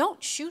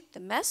 Don't shoot the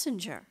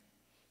messenger.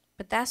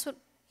 But that's what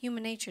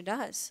human nature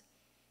does.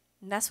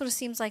 And that's what it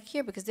seems like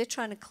here, because they're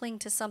trying to cling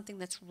to something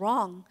that's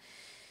wrong.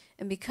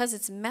 And because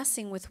it's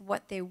messing with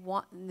what they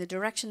want, in the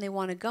direction they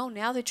want to go,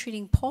 now they're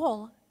treating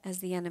Paul as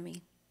the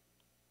enemy.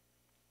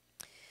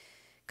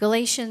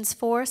 Galatians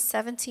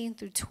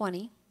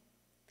 4:17-20.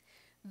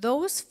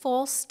 Those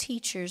false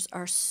teachers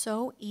are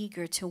so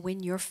eager to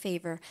win your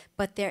favor,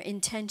 but their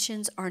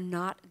intentions are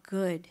not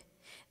good.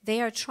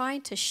 They are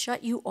trying to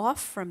shut you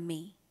off from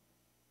me.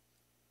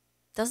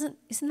 Isn't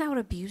that what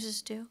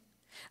abusers do?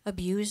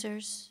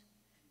 Abusers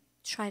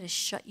try to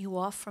shut you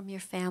off from your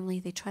family.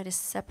 They try to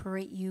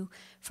separate you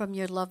from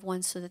your loved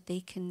ones so that they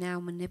can now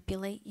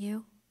manipulate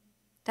you.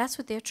 That's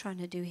what they're trying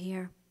to do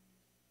here.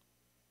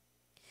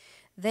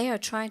 They are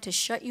trying to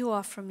shut you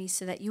off from me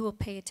so that you will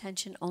pay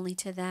attention only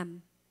to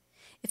them.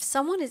 If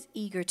someone is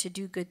eager to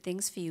do good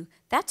things for you,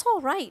 that's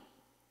all right.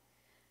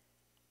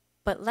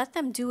 But let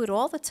them do it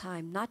all the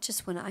time, not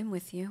just when I'm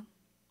with you.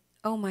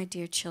 Oh, my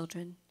dear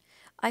children,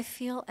 I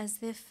feel as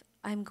if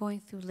I'm going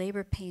through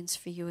labor pains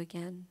for you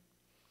again.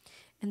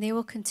 And they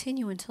will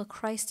continue until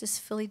Christ is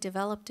fully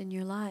developed in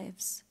your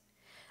lives.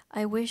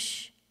 I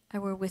wish I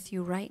were with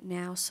you right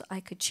now so I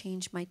could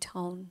change my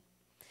tone.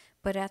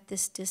 But at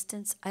this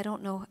distance, I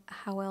don't know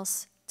how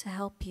else to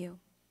help you.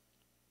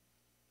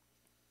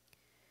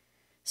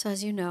 So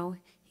as you know,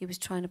 he was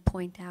trying to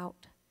point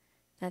out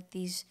that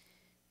these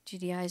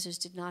Judaizers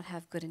did not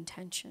have good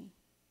intention.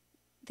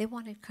 They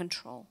wanted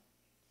control.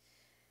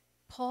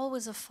 Paul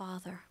was a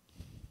father.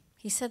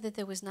 He said that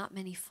there was not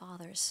many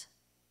fathers,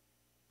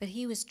 but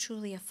he was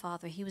truly a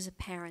father. He was a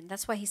parent.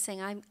 That's why he's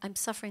saying, I'm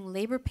suffering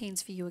labor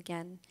pains for you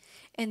again.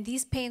 And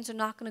these pains are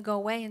not going to go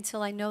away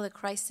until I know that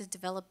Christ is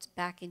developed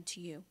back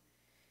into you.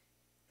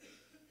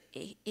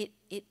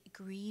 It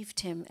grieved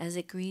him as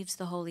it grieves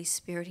the Holy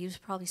Spirit. He was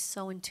probably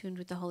so in tune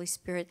with the Holy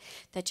Spirit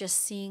that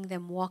just seeing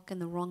them walk in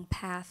the wrong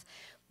path,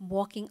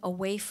 walking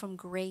away from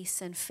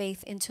grace and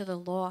faith into the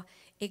law,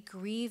 it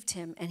grieved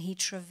him, and he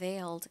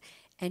travailed,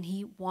 and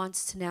he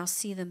wants to now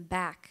see them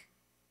back,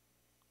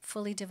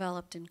 fully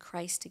developed in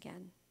Christ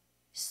again.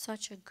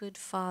 Such a good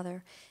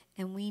father,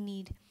 and we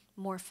need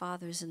more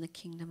fathers in the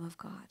kingdom of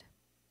God.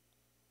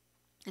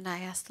 And I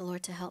ask the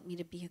Lord to help me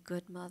to be a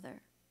good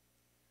mother.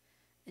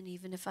 And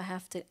even if I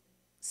have to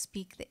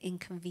speak the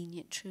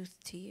inconvenient truth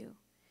to you,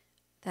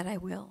 that I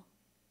will.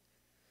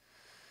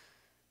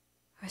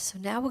 All right, so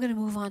now we're going to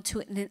move on to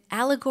an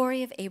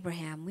allegory of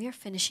Abraham. We are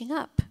finishing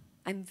up.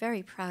 I'm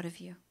very proud of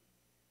you.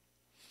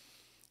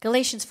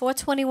 Galatians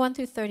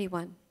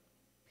 4:21-31.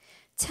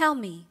 Tell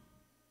me,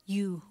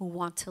 you who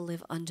want to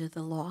live under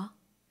the law,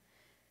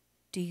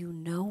 do you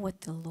know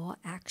what the law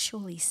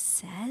actually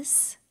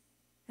says?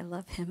 I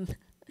love him.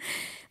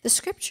 The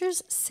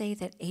scriptures say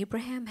that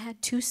Abraham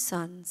had 2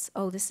 sons.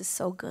 Oh, this is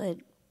so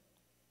good.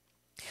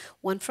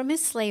 One from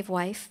his slave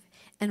wife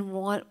and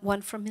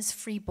one from his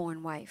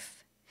freeborn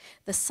wife.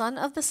 The son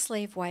of the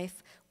slave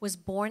wife was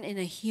born in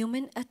a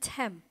human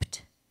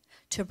attempt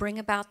to bring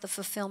about the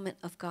fulfillment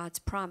of God's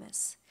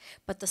promise.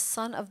 But the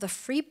son of the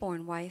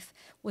freeborn wife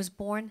was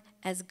born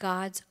as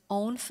God's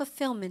own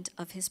fulfillment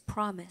of his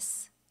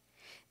promise.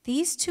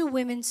 These 2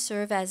 women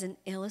serve as an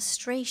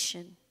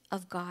illustration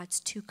of God's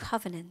 2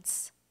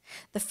 covenants.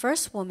 The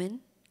first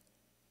woman,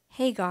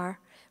 Hagar,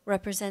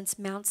 represents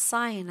Mount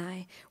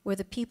Sinai, where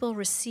the people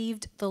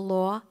received the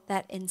law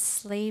that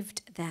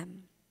enslaved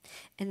them.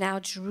 And now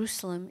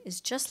Jerusalem is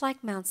just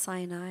like Mount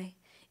Sinai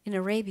in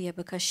Arabia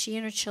because she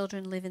and her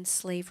children live in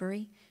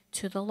slavery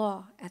to the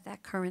law at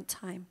that current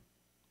time.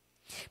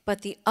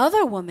 But the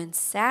other woman,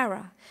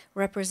 Sarah,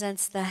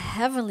 represents the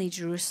heavenly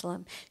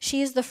Jerusalem.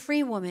 She is the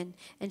free woman,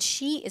 and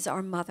she is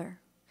our mother.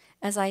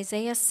 As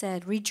Isaiah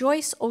said,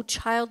 rejoice, O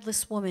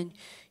childless woman,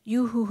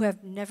 you who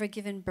have never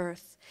given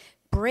birth.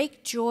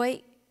 Break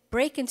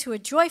into a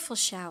joyful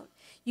shout,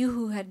 you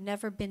who had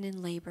never been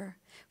in labor.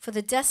 For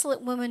the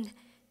desolate woman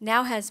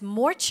now has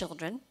more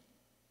children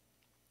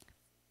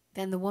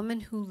than the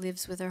woman who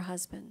lives with her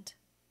husband.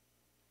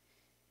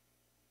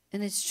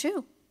 And it's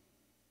true.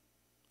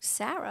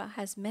 Sarah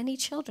has many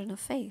children of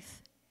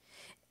faith.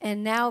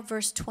 And now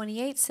verse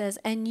 28 says,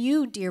 and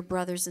you, dear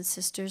brothers and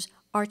sisters,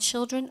 are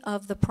children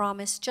of the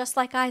promise, just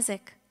like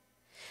Isaac.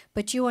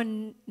 But you are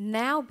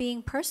now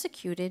being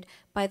persecuted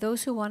by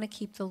those who want to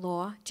keep the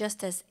law,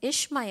 just as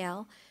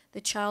Ishmael,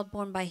 the child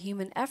born by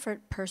human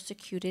effort,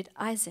 persecuted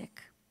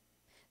Isaac,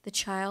 the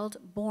child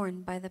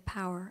born by the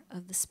power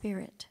of the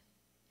Spirit.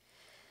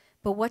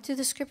 But what do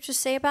the scriptures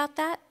say about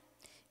that?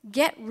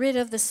 Get rid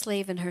of the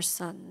slave and her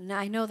son. Now,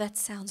 I know that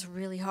sounds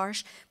really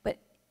harsh, but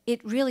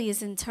it really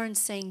is in turn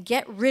saying,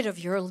 get rid of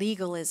your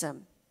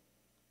legalism.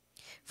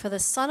 For the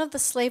son of the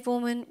slave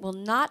woman will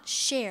not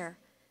share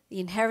the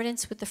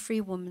inheritance with the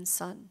free woman's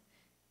son.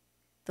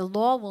 The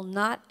law will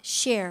not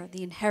share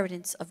the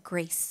inheritance of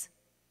grace.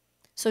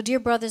 So, dear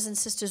brothers and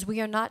sisters, we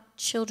are not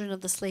children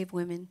of the slave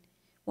woman.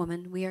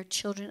 We are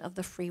children of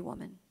the free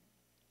woman.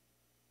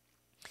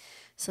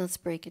 So let's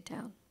break it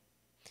down.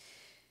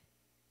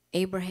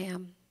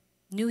 Abraham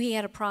knew he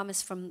had a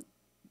promise from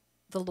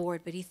the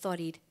Lord, but he thought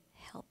he'd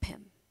help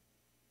him.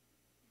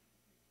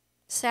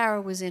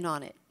 Sarah was in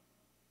on it.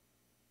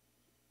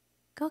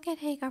 Go get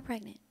Hagar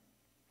pregnant.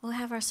 We'll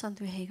have our son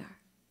through Hagar.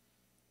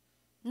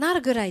 Not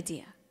a good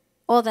idea.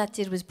 All that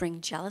did was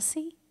bring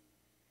jealousy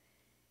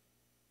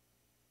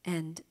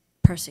and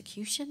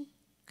persecution,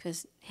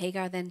 because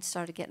Hagar then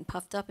started getting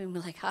puffed up and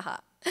was like, haha,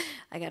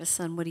 I got a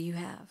son, what do you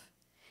have?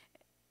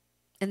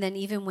 And then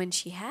even when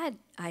she had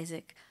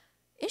Isaac,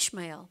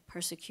 Ishmael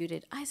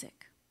persecuted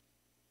Isaac,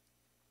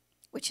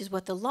 which is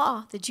what the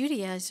law, the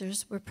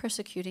Judaizers were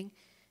persecuting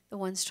the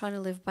ones trying to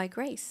live by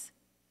grace,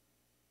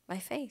 by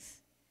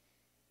faith.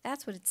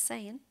 That's what it's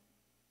saying.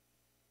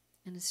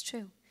 And it's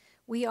true.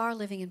 We are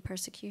living in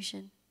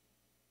persecution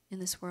in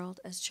this world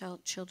as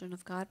children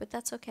of God, but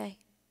that's okay.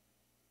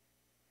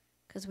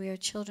 Because we are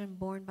children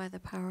born by the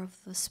power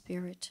of the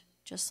Spirit,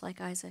 just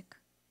like Isaac.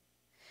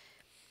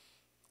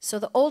 So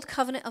the old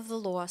covenant of the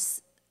law,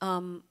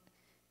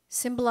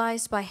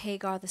 symbolized by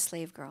Hagar, the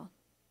slave girl.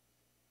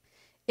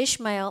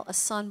 Ishmael, a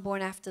son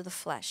born after the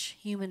flesh,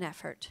 human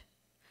effort,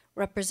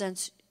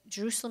 represents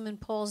Jerusalem in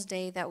Paul's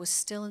day that was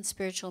still in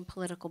spiritual and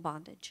political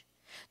bondage.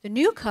 The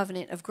new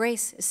covenant of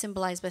grace is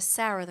symbolized by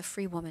Sarah, the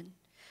free woman.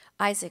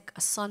 Isaac,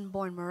 a son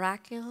born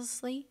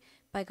miraculously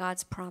by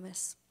God's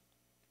promise,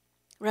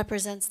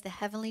 represents the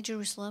heavenly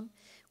Jerusalem,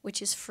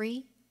 which is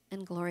free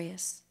and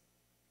glorious.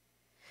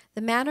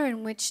 The manner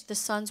in which the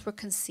sons were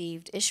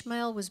conceived,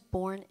 Ishmael was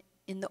born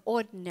in the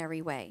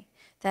ordinary way,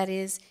 that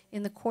is,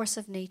 in the course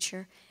of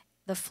nature,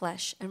 the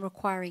flesh, and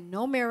requiring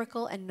no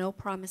miracle and no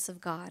promise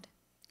of God.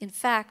 In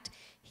fact,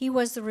 he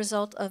was the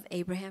result of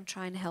Abraham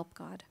trying to help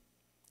God.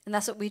 And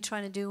that's what we're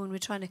trying to do when we're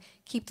trying to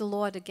keep the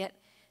law to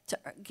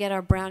get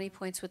our brownie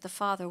points with the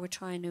Father. We're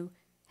trying to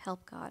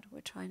help God.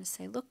 We're trying to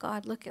say, look,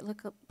 God, look at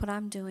what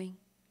I'm doing.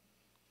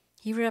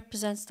 He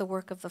represents the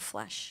work of the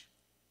flesh.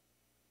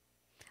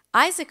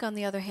 Isaac, on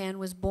the other hand,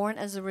 was born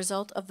as a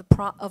result of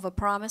a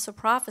promise or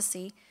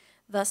prophecy,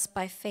 thus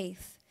by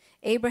faith.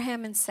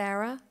 Abraham and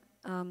Sarah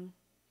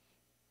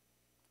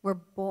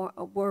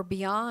were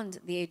beyond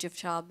the age of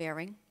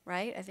childbearing,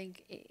 right? I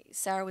think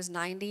Sarah was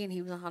 90 and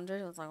he was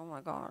 100. I was like, oh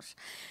my gosh.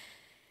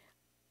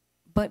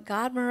 But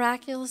God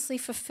miraculously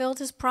fulfilled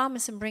his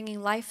promise in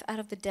bringing life out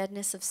of the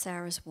deadness of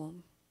Sarah's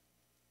womb.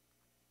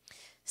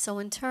 So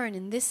in turn,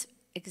 in this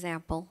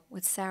example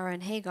with Sarah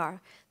and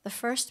Hagar, the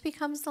first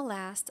becomes the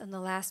last and the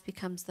last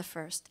becomes the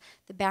first.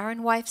 The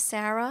barren wife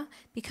Sarah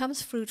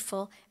becomes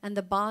fruitful and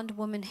the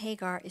bondwoman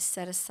Hagar is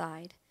set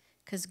aside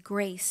because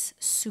grace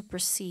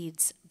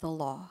supersedes the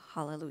law.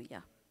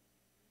 Hallelujah.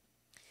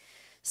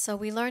 So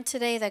we learned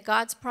today that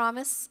God's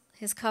promise,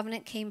 his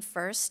covenant came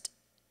first,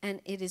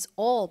 and it is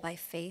all by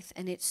faith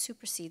and it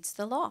supersedes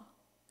the law.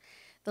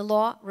 The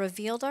law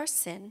revealed our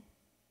sin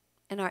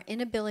and our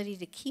inability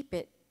to keep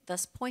it,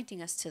 thus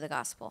pointing us to the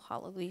gospel.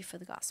 Hallelujah for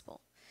the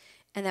gospel.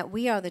 And that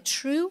we are the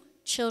true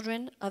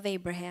children of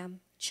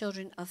Abraham,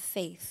 children of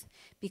faith,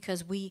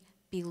 because we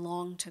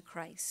belong to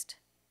Christ,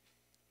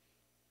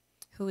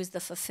 who is the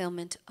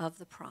fulfillment of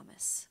the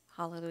promise.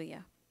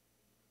 Hallelujah.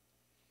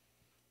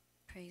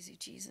 Praise you,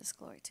 Jesus.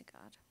 Glory to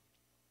God.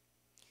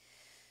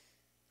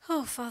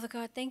 Oh, Father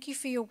God, thank you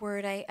for your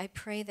word. I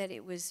pray that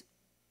it was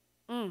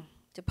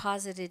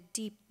deposited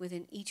deep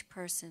within each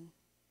person,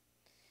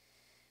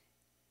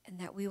 and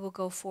that we will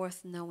go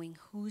forth knowing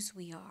whose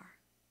we are,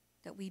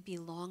 that we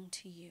belong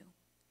to you,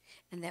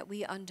 and that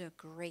we are under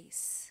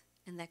grace,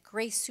 and that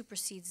grace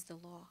supersedes the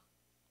law,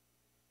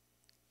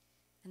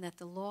 and that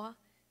the law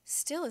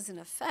still is in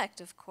effect,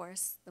 of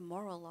course, the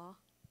moral law,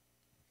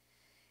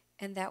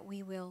 and that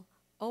we will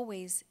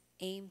always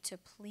aim to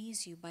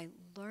please you by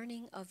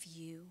learning of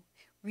you,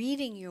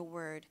 reading your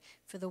word,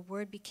 for the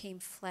word became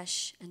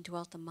flesh and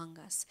dwelt among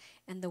us,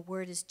 and the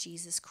word is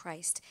Jesus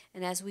Christ.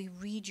 And as we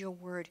read your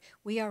word,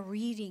 we are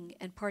reading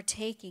and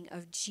partaking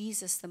of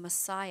Jesus the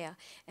Messiah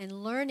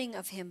and learning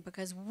of him,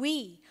 because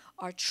we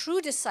are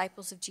true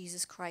disciples of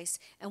Jesus Christ,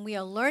 and we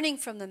are learning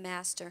from the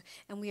Master,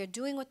 and we are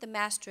doing what the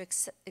Master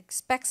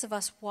expects of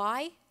us.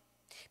 Why?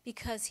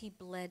 Because he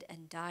bled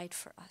and died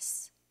for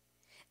us.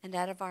 And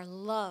out of our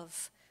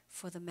love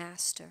for the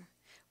Master,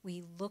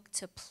 we look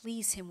to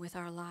please him with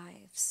our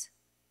lives.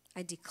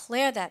 I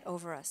declare that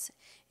over us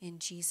in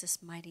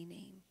Jesus' mighty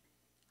name.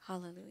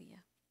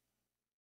 Hallelujah.